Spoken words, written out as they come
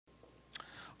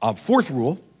Fourth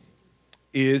rule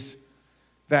is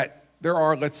that there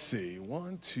are, let's see,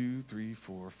 1, 2, 3,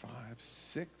 4, 5,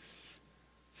 6,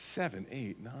 7,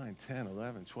 8, 9, 10,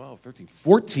 11, 12, 13,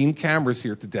 14 cameras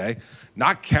here today,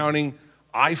 not counting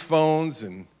iPhones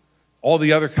and all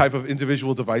the other type of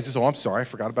individual devices. Oh, I'm sorry, I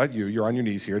forgot about you. You're on your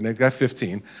knees here, and they've got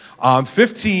 15.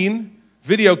 15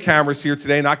 video cameras here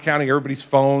today, not counting everybody's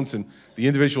phones and the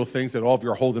individual things that all of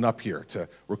you are holding up here to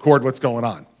record what's going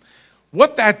on.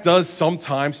 What that does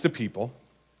sometimes to people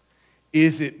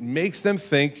is it makes them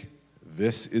think,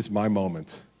 this is my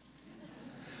moment.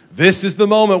 This is the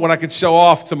moment when I could show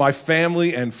off to my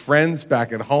family and friends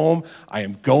back at home, I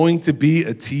am going to be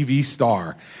a TV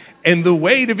star. And the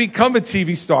way to become a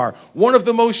TV star, one of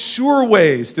the most sure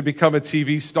ways to become a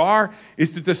TV star,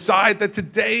 is to decide that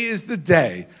today is the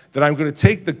day that I'm going to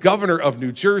take the governor of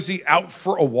New Jersey out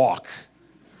for a walk.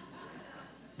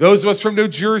 Those of us from New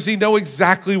Jersey know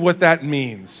exactly what that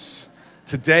means.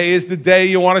 Today is the day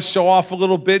you want to show off a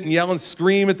little bit and yell and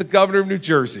scream at the governor of New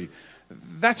Jersey.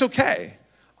 That's okay.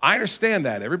 I understand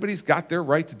that. Everybody's got their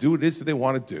right to do what it is that they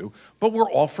want to do, but we're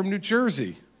all from New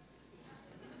Jersey.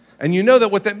 And you know that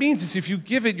what that means is if you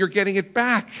give it, you're getting it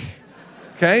back.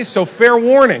 Okay? So fair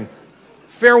warning.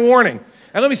 Fair warning.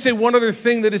 And let me say one other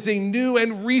thing that is a new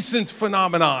and recent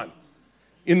phenomenon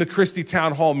in the Christie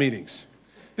Town Hall meetings.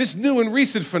 This new and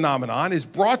recent phenomenon is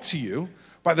brought to you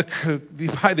by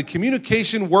the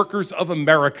Communication Workers of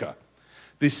America.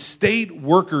 The State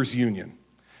Workers Union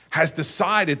has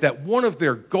decided that one of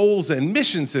their goals and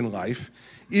missions in life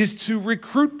is to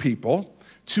recruit people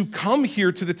to come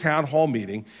here to the town hall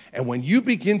meeting, and when you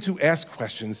begin to ask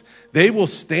questions, they will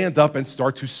stand up and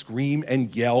start to scream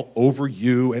and yell over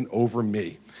you and over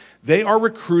me. They are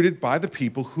recruited by the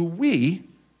people who we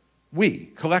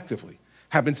collectively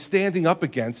have been standing up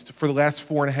against for the last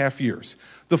 4.5 years.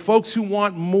 The folks who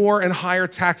want more and higher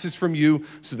taxes from you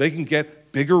so they can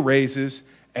get bigger raises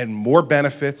and more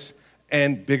benefits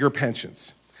and bigger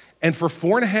pensions. And for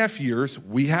 4.5 years,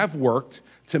 we have worked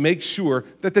to make sure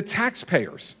that the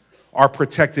taxpayers are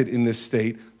protected in this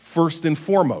state first and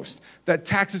foremost, that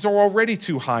taxes are already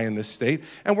too high in this state,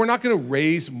 and we're not going to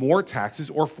raise more taxes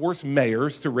or force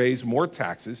mayors to raise more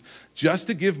taxes just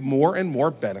to give more and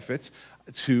more benefits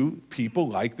to people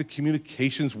like the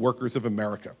Communications Workers of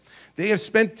America. They have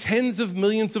spent tens of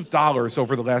millions of dollars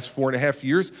over the last 4.5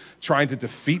 years trying to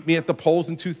defeat me at the polls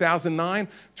in 2009,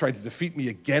 tried to defeat me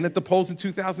again at the polls in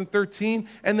 2013,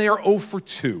 and they are 0 for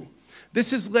 2.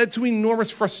 This has led to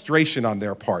enormous frustration on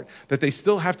their part, that they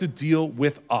still have to deal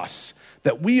with us,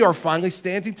 that we are finally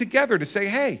standing together to say,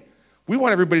 hey, we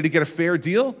want everybody to get a fair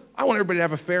deal. I want everybody to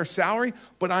have a fair salary,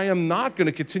 but I am not going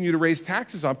to continue to raise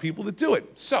taxes on people that do it.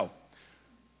 So,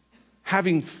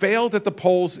 having failed at the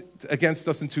polls against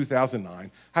us in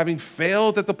 2009, having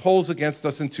failed at the polls against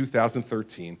us in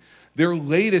 2013, their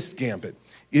latest gambit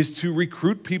is to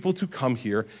recruit people to come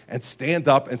here and stand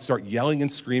up and start yelling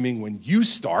and screaming when you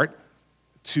start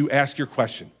to ask your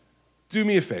question. Do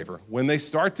me a favor. When they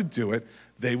start to do it,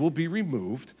 they will be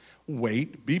removed.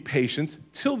 Wait, be patient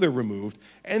till they're removed,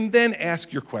 and then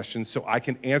ask your question so I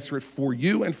can answer it for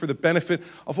you and for the benefit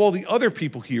of all the other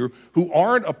people here who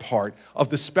aren't a part of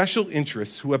the special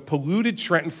interests who have polluted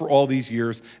Trenton for all these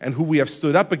years and who we have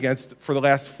stood up against for the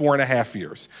last 4.5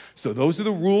 years. So those are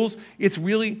the rules. It's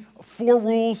really 4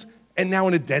 rules and now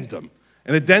an addendum.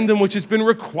 An addendum which has been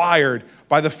required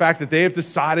by the fact that they have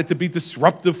decided to be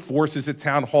disruptive forces at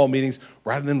town hall meetings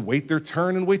rather than wait their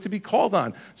turn and wait to be called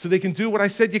on. So they can do what I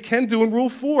said you can do in Rule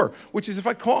 4, which is if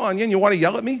I call on you and you want to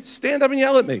yell at me, stand up and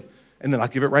yell at me. And then I'll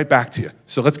give it right back to you.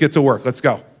 So let's get to work. Let's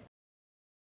go.